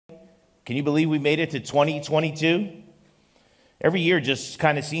Can you believe we made it to 2022? Every year just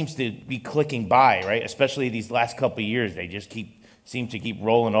kind of seems to be clicking by, right? Especially these last couple of years, they just seem to keep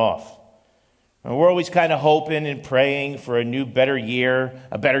rolling off. And we're always kind of hoping and praying for a new, better year,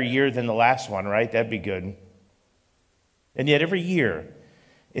 a better year than the last one, right? That'd be good. And yet every year,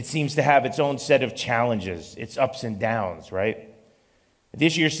 it seems to have its own set of challenges, its ups and downs, right?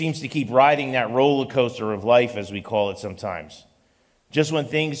 This year seems to keep riding that roller coaster of life, as we call it sometimes. Just when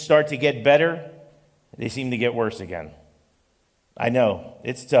things start to get better, they seem to get worse again. I know,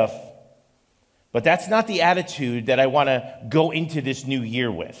 it's tough. But that's not the attitude that I want to go into this new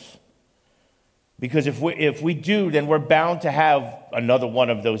year with. Because if we do, then we're bound to have another one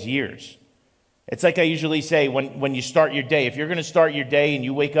of those years. It's like I usually say when you start your day. If you're going to start your day and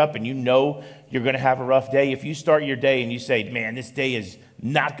you wake up and you know you're going to have a rough day, if you start your day and you say, man, this day is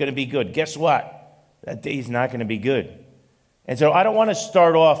not going to be good, guess what? That day is not going to be good. And so I don't want to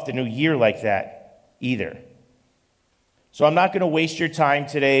start off the new year like that either. So I'm not going to waste your time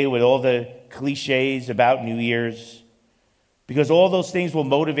today with all the cliches about New Year's, because all those things will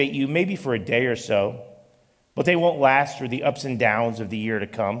motivate you maybe for a day or so, but they won't last through the ups and downs of the year to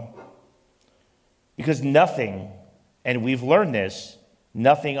come. Because nothing, and we've learned this,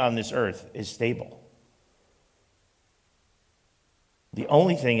 nothing on this earth is stable. The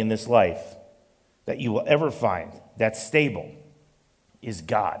only thing in this life that you will ever find that's stable is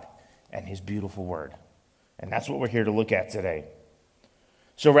God and His beautiful word. And that's what we're here to look at today.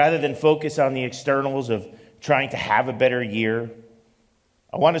 So rather than focus on the externals of trying to have a better year,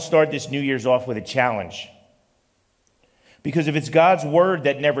 I want to start this New Year's off with a challenge. Because if it's God's word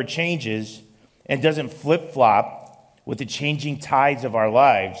that never changes and doesn't flip-flop with the changing tides of our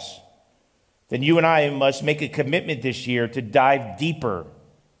lives, then you and I must make a commitment this year to dive deeper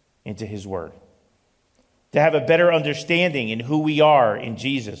into His word, to have a better understanding in who we are in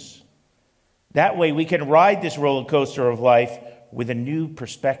Jesus. That way we can ride this roller coaster of life with a new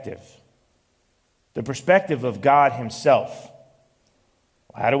perspective, the perspective of God Himself.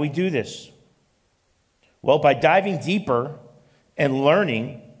 How do we do this? Well, by diving deeper and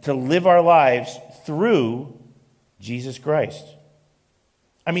learning to live our lives through Jesus Christ.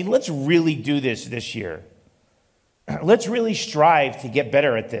 I mean, let's really do this year. Let's really strive to get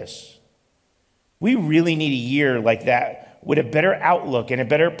better at this. We really need a year like that with a better outlook and a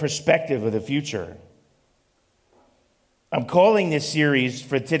better perspective of the future. I'm calling this series,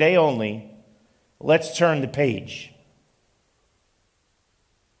 for today only, Let's Turn the Page.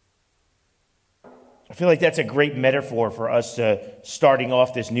 I feel like that's a great metaphor for us starting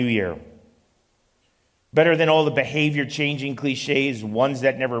off this new year. Better than all the behavior-changing cliches, ones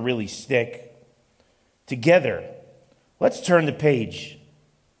that never really stick. Together, let's turn the page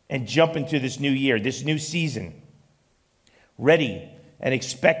and jump into this new year, this new season, ready and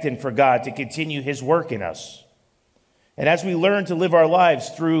expectant for God to continue His work in us. And as we learn to live our lives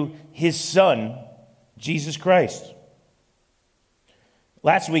through His Son, Jesus Christ.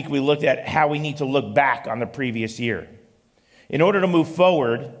 Last week, we looked at how we need to look back on the previous year. In order to move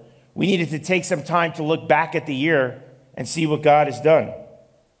forward, we needed to take some time to look back at the year and see what God has done,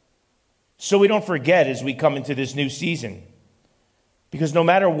 so we don't forget as we come into this new season. Because no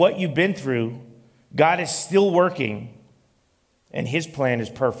matter what you've been through, God is still working, and His plan is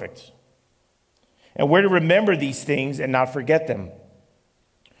perfect. And we're to remember these things and not forget them.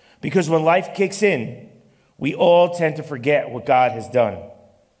 Because when life kicks in, we all tend to forget what God has done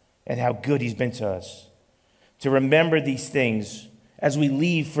and how good He's been to us. To remember these things as we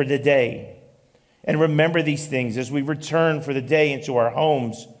leave for the day, and remember these things as we return for the day into our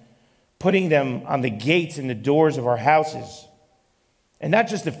homes, putting them on the gates and the doors of our houses. And not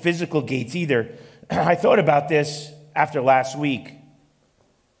just the physical gates either. I thought about this after last week.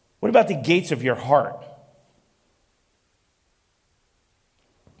 What about the gates of your heart?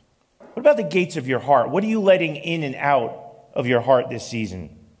 What about the gates of your heart? What are you letting in and out of your heart this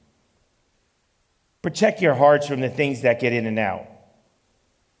season? Protect your hearts from the things that get in and out.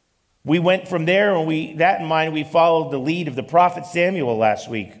 We went from there, and that in mind, we followed the lead of the prophet Samuel last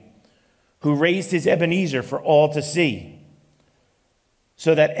week, who raised his Ebenezer for all to see,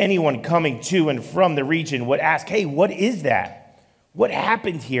 so that anyone coming to and from the region would ask, hey, what is that? What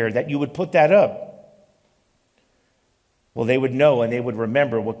happened here that you would put that up? Well, they would know and they would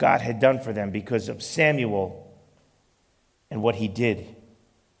remember what God had done for them because of Samuel and what he did.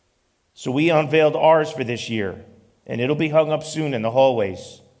 So we unveiled ours for this year, and it'll be hung up soon in the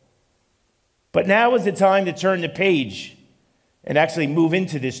hallways. But now is the time to turn the page and actually move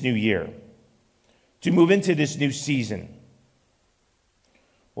into this new year, to move into this new season.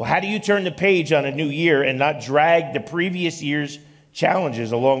 Well, how do you turn the page on a new year and not drag the previous year's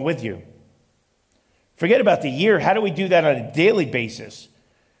challenges along with you? Forget about the year. How do we do that on a daily basis?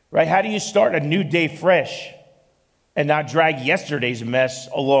 Right? How do you start a new day fresh and not drag yesterday's mess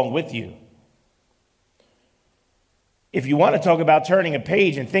along with you? If you want to talk about turning a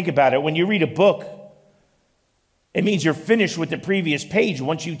page and think about it, when you read a book, it means you're finished with the previous page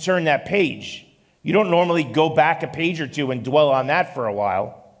once you turn that page. You don't normally go back a page or two and dwell on that for a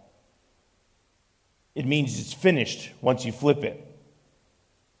while. It means it's finished once you flip it.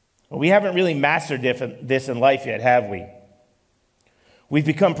 Well, we haven't really mastered this in life yet, have we? We've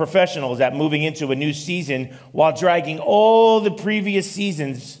become professionals at moving into a new season while dragging all the previous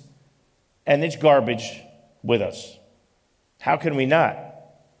seasons and its garbage with us. How can we not?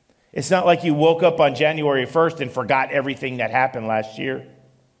 It's not like you woke up on January 1st and forgot everything that happened last year.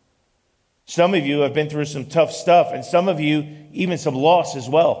 Some of you have been through some tough stuff, and some of you even some loss as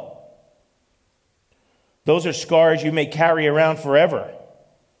well. Those are scars you may carry around forever.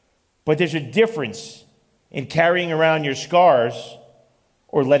 But there's a difference in carrying around your scars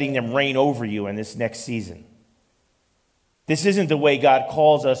or letting them reign over you in this next season. This isn't the way God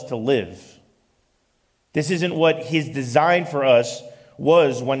calls us to live. This isn't what his design for us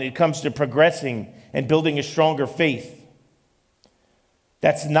was when it comes to progressing and building a stronger faith.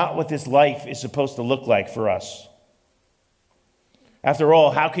 That's not what this life is supposed to look like for us. After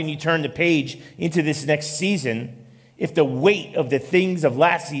all, how can you turn the page into this next season if the weight of the things of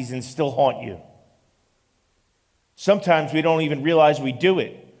last season still haunt you? Sometimes we don't even realize we do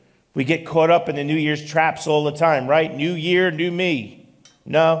it. We get caught up in the New Year's traps all the time, right? New year, new me.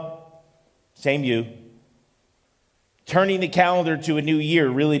 No, same you. Turning the calendar to a new year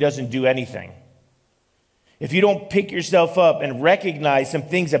really doesn't do anything. If you don't pick yourself up and recognize some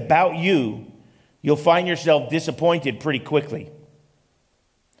things about you, you'll find yourself disappointed pretty quickly.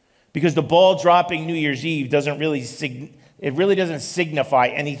 Because the ball dropping New Year's Eve doesn't really signify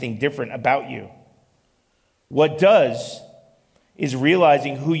anything different about you. What does is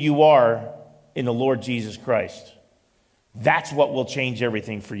realizing who you are in the Lord Jesus Christ. That's what will change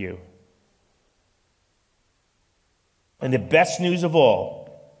everything for you. And the best news of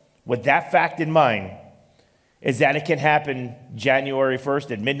all, with that fact in mind, is that it can happen January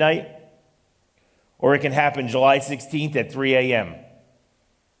 1st at midnight, or it can happen July 16th at 3 a.m.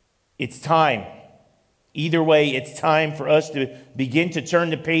 It's time. Either way, it's time for us to begin to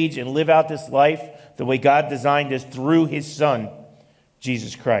turn the page and live out this life the way God designed us through his Son,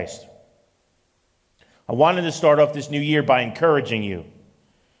 Jesus Christ. I wanted to start off this new year by encouraging you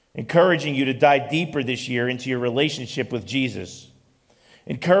to dive deeper this year into your relationship with Jesus,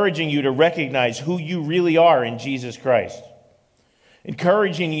 encouraging you to recognize who you really are in Jesus Christ,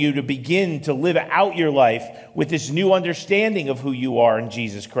 encouraging you to begin to live out your life with this new understanding of who you are in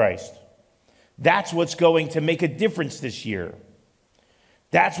Jesus Christ. That's what's going to make a difference this year.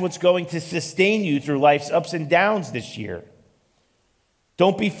 That's what's going to sustain you through life's ups and downs this year.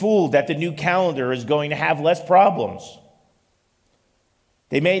 Don't be fooled that the new calendar is going to have less problems.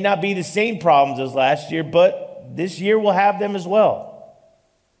 They may not be the same problems as last year, but this year will have them as well.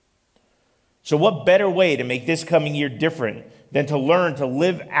 So what better way to make this coming year different than to learn to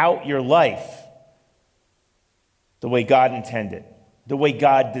live out your life the way God intended, the way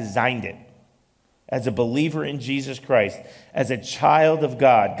God designed it? As a believer in Jesus Christ, as a child of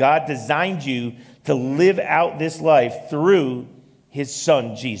God, God designed you to live out this life through his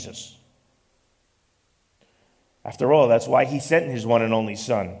Son, Jesus. After all, that's why he sent his one and only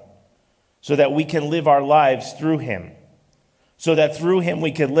Son, so that we can live our lives through him, so that through him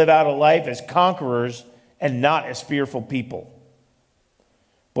we can live out a life as conquerors and not as fearful people.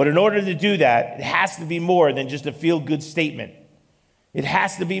 But in order to do that, it has to be more than just a feel-good statement. It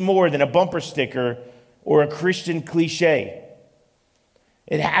has to be more than a bumper sticker or a Christian cliche.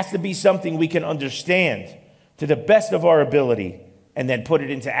 It has to be something we can understand to the best of our ability and then put it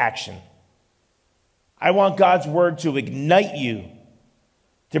into action. I want God's word to ignite you,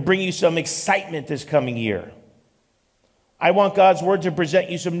 to bring you some excitement this coming year. I want God's word to present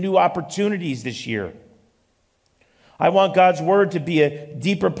you some new opportunities this year. I want God's word to be a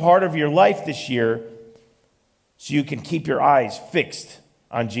deeper part of your life this year so you can keep your eyes fixed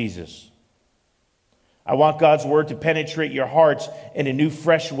on Jesus. I want God's word to penetrate your hearts in a new,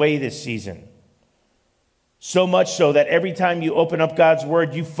 fresh way this season. So much so that every time you open up God's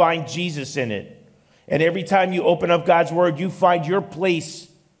word, you find Jesus in it. And every time you open up God's word, you find your place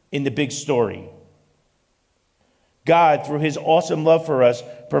in the big story. God, through his awesome love for us,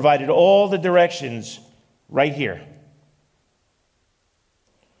 provided all the directions right here.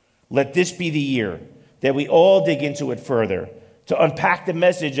 Let this be the year that we all dig into it further, to unpack the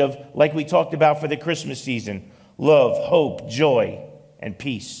message of, like we talked about for the Christmas season, love, hope, joy, and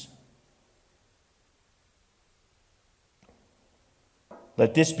peace.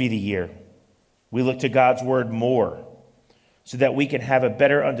 let this be the year we look to God's word more so that we can have a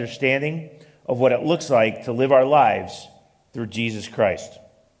better understanding of what it looks like to live our lives through Jesus Christ.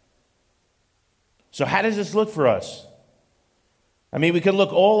 So how does this look for us? I mean, we can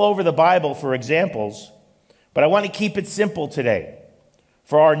look all over the Bible for examples, but I want to keep it simple today.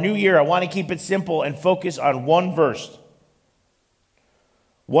 For our new year, I want to keep it simple and focus on one verse.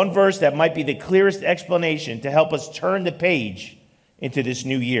 One verse that might be the clearest explanation to help us turn the page into this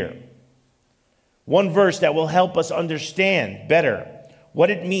new year. One verse that will help us understand better what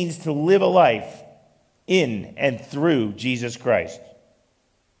it means to live a life in and through Jesus Christ.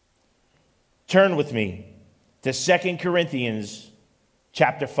 Turn with me to 2 Corinthians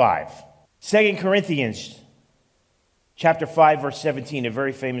chapter 5. 2 Corinthians chapter 5, verse 17, a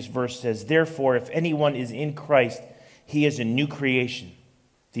very famous verse says, "Therefore, if anyone is in Christ, he is a new creation.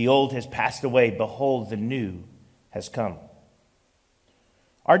 The old has passed away. Behold, the new has come."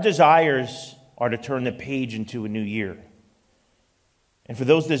 Our desires are to turn the page into a new year. And for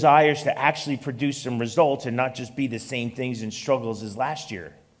those desires to actually produce some results and not just be the same things and struggles as last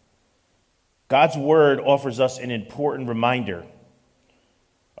year. God's word offers us an important reminder.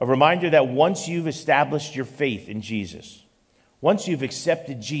 A reminder that once you've established your faith in Jesus, once you've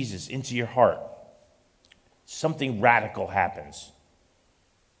accepted Jesus into your heart, something radical happens.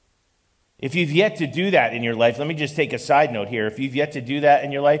 If you've yet to do that in your life, let me just take a side note here. If you've yet to do that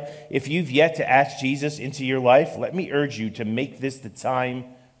in your life, if you've yet to ask Jesus into your life, let me urge you to make this the time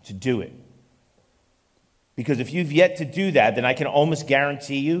to do it. Because if you've yet to do that, then I can almost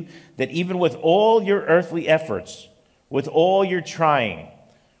guarantee you that even with all your earthly efforts, with all your trying,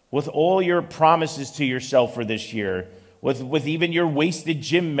 with all your promises to yourself for this year, with even your wasted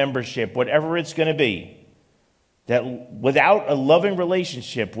gym membership, whatever it's going to be, that without a loving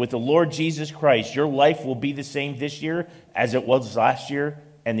relationship with the Lord Jesus Christ, your life will be the same this year as it was last year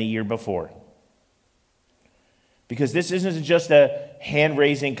and the year before. Because this isn't just a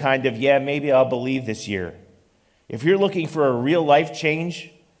hand-raising kind of, yeah, maybe I'll believe this year. If you're looking for a real life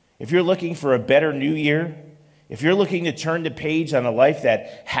change, if you're looking for a better new year, if you're looking to turn the page on a life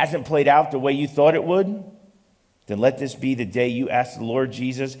that hasn't played out the way you thought it would, then let this be the day you ask the Lord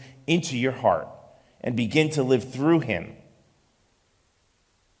Jesus into your heart and begin to live through him.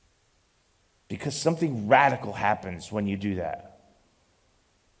 Because something radical happens when you do that.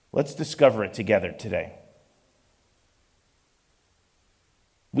 Let's discover it together today.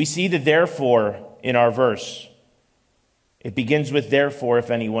 We see the therefore in our verse. It begins with therefore if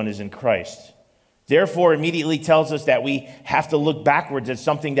anyone is in Christ. Therefore immediately tells us that we have to look backwards at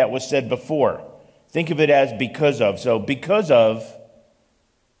something that was said before. Think of it as because of. So because of.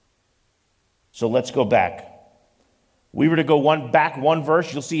 So let's go back. We were to go back one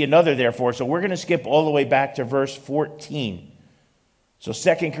verse, you'll see another therefore. So we're going to skip all the way back to verse 14. So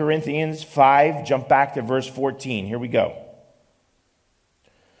 2 Corinthians 5, jump back to verse 14. Here we go.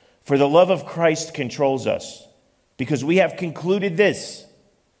 For the love of Christ controls us, because we have concluded this,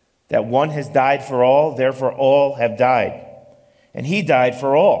 that one has died for all, therefore all have died. And he died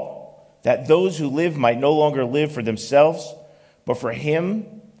for all, that those who live might no longer live for themselves, but for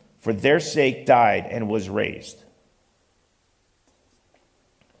him, for their sake died and was raised.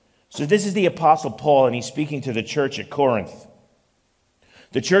 So this is the Apostle Paul, and he's speaking to the church at Corinth.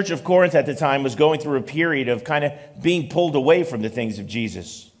 The church of Corinth at the time was going through a period of kind of being pulled away from the things of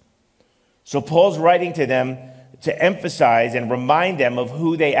Jesus. So Paul's writing to them to emphasize and remind them of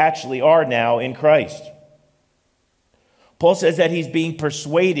who they actually are now in Christ. Paul says that he's being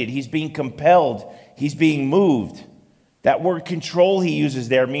persuaded, he's being compelled, he's being moved. That word control he uses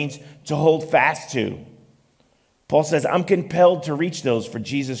there means to hold fast to. Paul says, I'm compelled to reach those for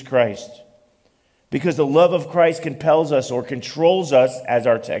Jesus Christ. Because the love of Christ compels us or controls us, as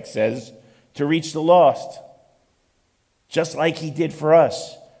our text says, to reach the lost. Just like he did for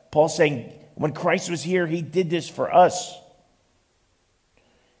us. Paul's saying, when Christ was here, he did this for us.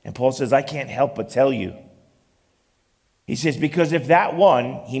 And Paul says, I can't help but tell you. He says, because if that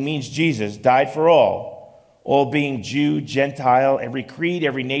one, he means Jesus, died for all being Jew, Gentile, every creed,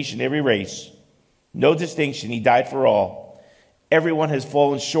 every nation, every race, no distinction, he died for all. Everyone has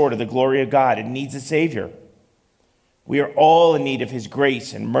fallen short of the glory of God and needs a Savior. We are all in need of his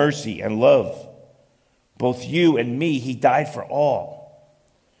grace and mercy and love. Both you and me, he died for all,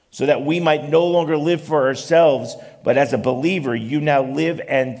 so that we might no longer live for ourselves, but as a believer, you now live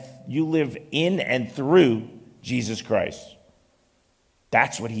in and through Jesus Christ.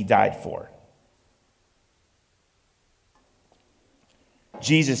 That's what he died for.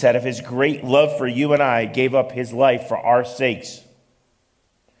 Jesus, out of his great love for you and I, gave up his life for our sakes.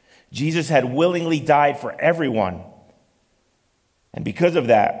 Jesus had willingly died for everyone. And because of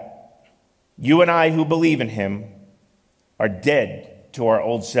that, you and I who believe in him are dead to our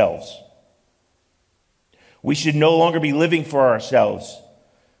old selves. We should no longer be living for ourselves,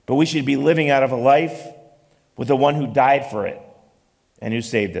 but we should be living out of a life with the one who died for it and who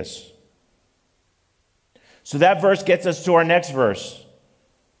saved us. So that verse gets us to our next verse.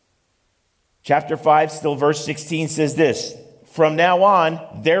 Chapter 5, still verse 16 says this: from now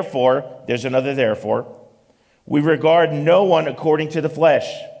on, therefore, there's another therefore, we regard no one according to the flesh,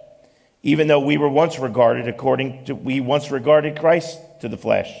 even though we once regarded Christ to the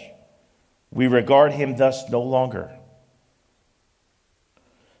flesh. We regard him thus no longer.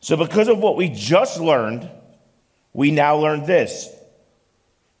 So because of what we just learned, we now learn this: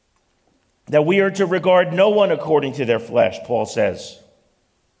 that we are to regard no one according to their flesh, Paul says.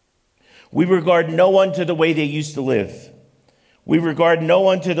 We regard no one to the way they used to live. We regard no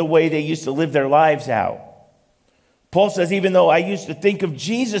one to the way they used to live their lives out. Paul says, even though I used to think of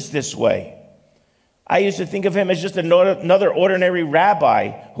Jesus this way, I used to think of him as just another ordinary rabbi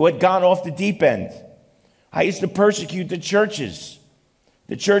who had gone off the deep end. I used to persecute the churches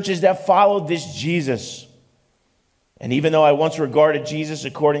that followed this Jesus. And even though I once regarded Jesus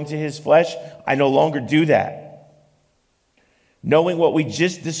according to his flesh, I no longer do that. Knowing what we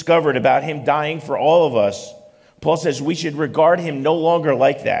just discovered about him dying for all of us, Paul says we should regard him no longer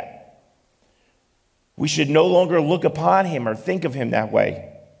like that. We should no longer look upon him or think of him that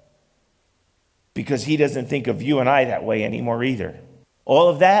way, because he doesn't think of you and I that way anymore either. All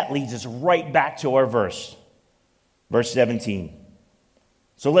of that leads us right back to our verse 17.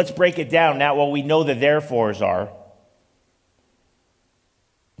 So let's break it down now. What we know the therefores are.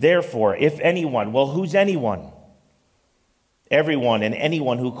 Therefore, if anyone, well, who's anyone? Everyone and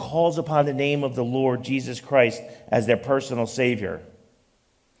anyone who calls upon the name of the Lord Jesus Christ as their personal Savior.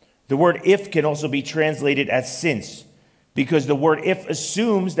 The word if can also be translated as since, because the word if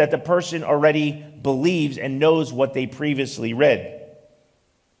assumes that the person already believes and knows what they previously read.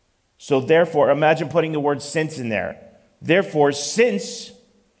 So therefore, imagine putting the word since in there. Therefore, since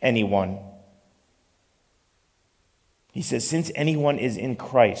anyone, he says, since anyone is in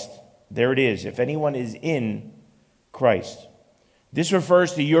Christ, there it is, if anyone is in Christ. This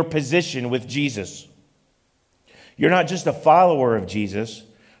refers to your position with Jesus. You're not just a follower of Jesus,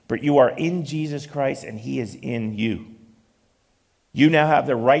 but you are in Jesus Christ and he is in you. You now have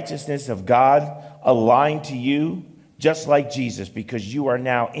the righteousness of God aligned to you, just like Jesus, because you are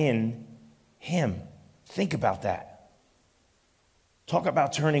now in him. Think about that. Talk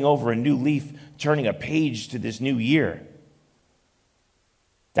about turning over a new leaf, turning a page to this new year.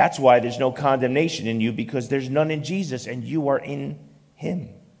 That's why there's no condemnation in you, because there's none in Jesus and you are in him.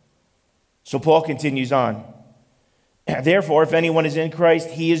 So Paul continues on. Therefore, if anyone is in Christ,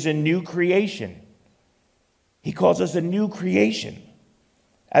 he is a new creation. He calls us a new creation.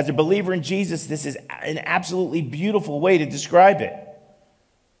 As a believer in Jesus, this is an absolutely beautiful way to describe it.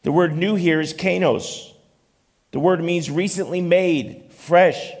 The word new here is kainos. The word means recently made,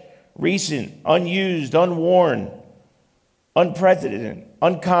 fresh, recent, unused, unworn, unprecedented,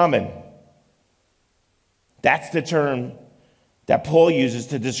 uncommon. That's the term that Paul uses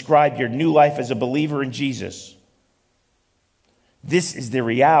to describe your new life as a believer in Jesus. This is the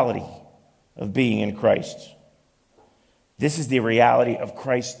reality of being in Christ. This is the reality of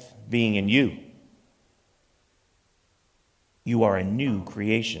Christ being in you. You are a new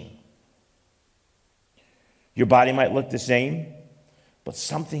creation. Your body might look the same, but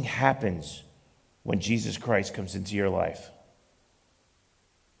something happens when Jesus Christ comes into your life.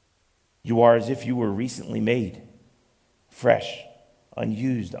 You are as if you were recently made, fresh,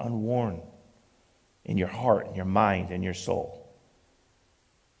 unused, unworn in your heart and your mind and your soul.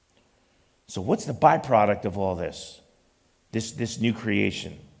 So what's the byproduct of all this? This new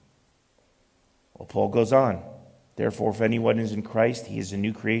creation? Well, Paul goes on. Therefore, if anyone is in Christ, he is a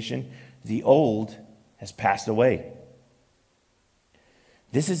new creation. The old has passed away.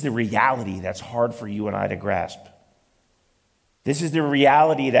 This is the reality that's hard for you and I to grasp. This is the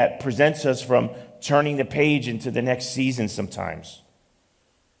reality that prevents us from turning the page into the next season sometimes.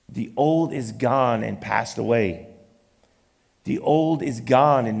 The old is gone and passed away. The old is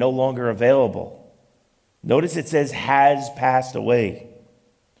gone and no longer available. Notice it says has passed away.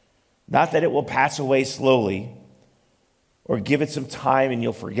 Not that it will pass away slowly or give it some time and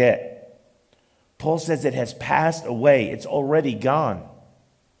you'll forget. Paul says it has passed away. It's already gone.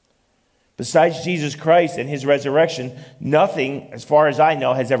 Besides Jesus Christ and his resurrection, nothing, as far as I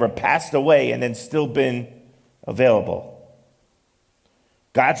know, has ever passed away and then still been available.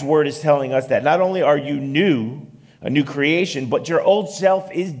 God's word is telling us that not only are you new, a new creation, but your old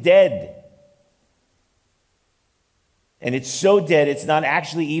self is dead. And it's so dead, it's not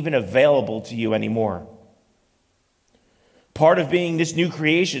actually even available to you anymore. Part of being this new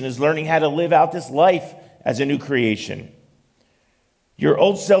creation is learning how to live out this life as a new creation. Your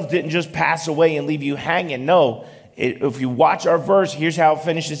old self didn't just pass away and leave you hanging. No, if you watch our verse, here's how it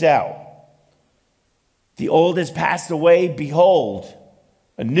finishes out. The old has passed away. Behold,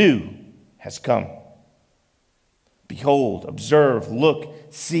 a new has come. Behold, observe, look,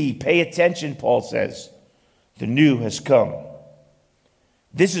 see, pay attention, Paul says. The new has come.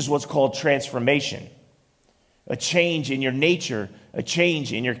 This is what's called transformation. A change in your nature, a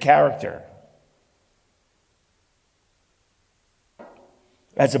change in your character.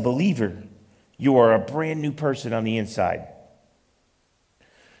 As a believer, you are a brand new person on the inside.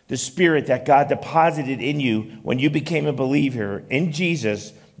 The spirit that God deposited in you when you became a believer in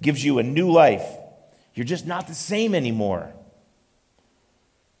Jesus gives you a new life. You're just not the same anymore.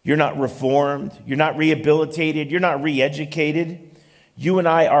 You're not reformed. You're not rehabilitated. You're not re-educated. You and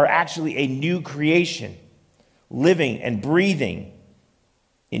I are actually a new creation, living and breathing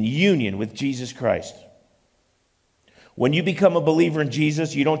in union with Jesus Christ. When you become a believer in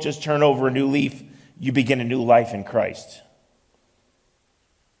Jesus, you don't just turn over a new leaf, you begin a new life in Christ.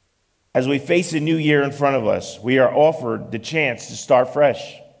 As we face a new year in front of us, we are offered the chance to start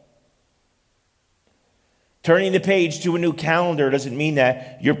fresh. Turning the page to a new calendar doesn't mean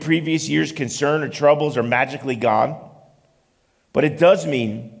that your previous year's concern or troubles are magically gone, but it does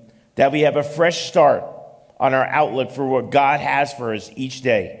mean that we have a fresh start on our outlook for what God has for us each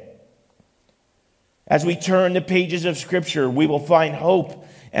day. As we turn the pages of Scripture, we will find hope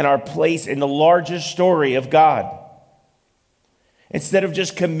and our place in the larger story of God. Instead of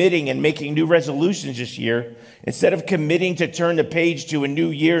just committing and making new resolutions this year, instead of committing to turn the page to a new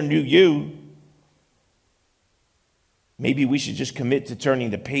year, new you, maybe we should just commit to turning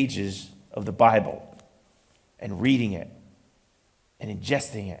the pages of the Bible and reading it and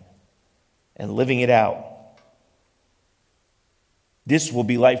ingesting it and living it out. This will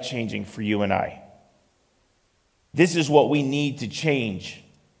be life-changing for you and I. This is what we need to change.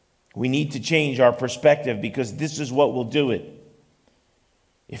 We need to change our perspective because this is what will do it.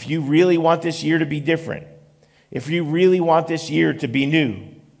 If you really want this year to be different, if you really want this year to be new,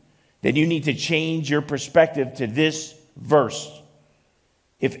 then you need to change your perspective to this verse.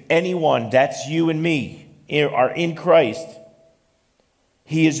 If anyone, that's you and me, are in Christ,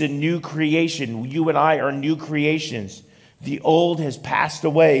 he is a new creation. You and I are new creations. The old has passed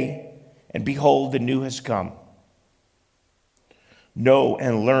away, and behold, the new has come. Know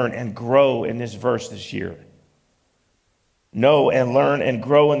and learn and grow in this verse this year. Know and learn and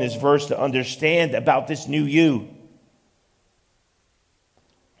grow in this verse to understand about this new you.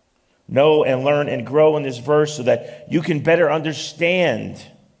 Know and learn and grow in this verse so that you can better understand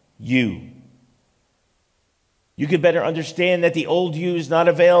you. You can better understand that the old you is not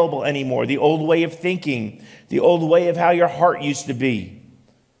available anymore. The old way of thinking, the old way of how your heart used to be.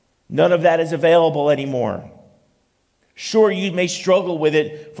 None of that is available anymore. Sure, you may struggle with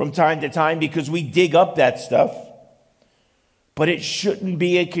it from time to time because we dig up that stuff. But it shouldn't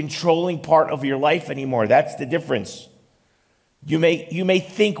be a controlling part of your life anymore. That's the difference. You may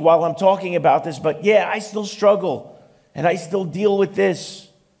think while I'm talking about this, but yeah, I still struggle and I still deal with this.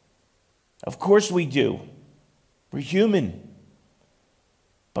 Of course we do. We're human.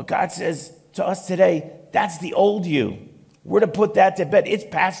 But God says to us today, that's the old you. We're to put that to bed. It's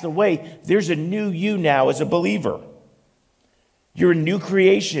passed away. There's a new you now as a believer. You're a new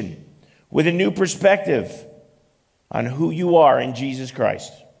creation with a new perspective on who you are in Jesus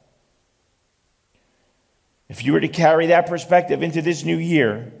Christ. If you were to carry that perspective into this new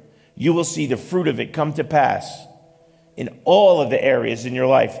year, you will see the fruit of it come to pass in all of the areas in your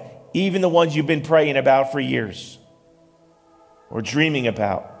life, even the ones you've been praying about for years, or dreaming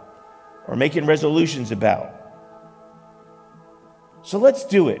about, or making resolutions about. So let's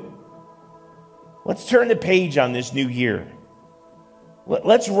do it. Let's turn the page on this new year.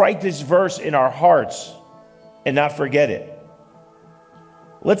 Let's write this verse in our hearts and not forget it.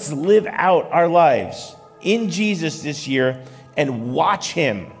 Let's live out our lives in Jesus this year and watch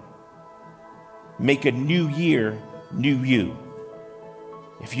him make a new year, new you.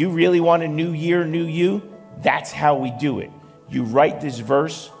 If you really want a new year, new you, that's how we do it. You write this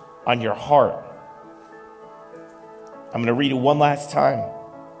verse on your heart. I'm going to read it one last time.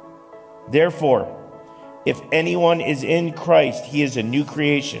 Therefore, if anyone is in Christ, he is a new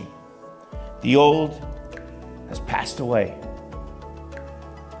creation. The old has passed away.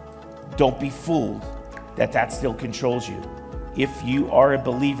 Don't be fooled that still controls you. If you are a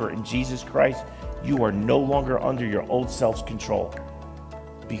believer in Jesus Christ, you are no longer under your old self's control.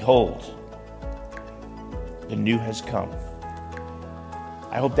 Behold, the new has come.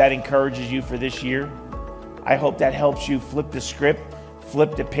 I hope that encourages you for this year. I hope that helps you flip the script,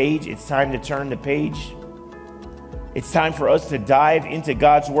 flip the page. It's time to turn the page. It's time for us to dive into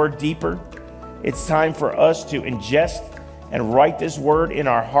God's word deeper. It's time for us to ingest and write this word in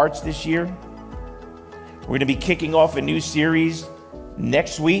our hearts this year. We're going to be kicking off a new series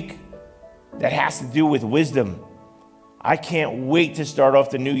next week that has to do with wisdom. I can't wait to start off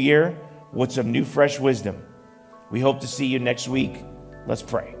the new year with some new, fresh wisdom. We hope to see you next week. Let's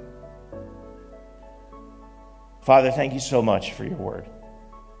pray. Father, thank you so much for your word.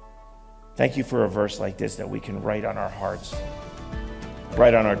 Thank you for a verse like this that we can write on our hearts,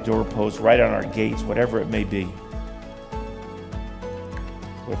 write on our doorposts, write on our gates, whatever it may be.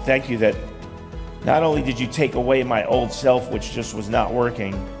 Lord, thank you that not only did you take away my old self, which just was not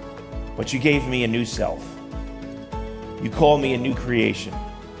working, but you gave me a new self. You called me a new creation.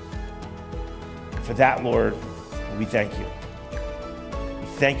 For that, Lord, we thank you. We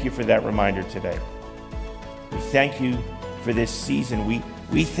thank you for that reminder today. We thank you for this season.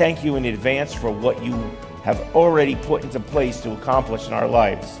 We thank you in advance for what you have already put into place to accomplish in our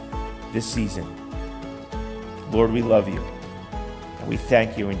lives this season. Lord, we love you. And we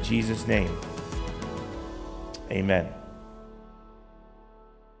thank you in Jesus' name. Amen.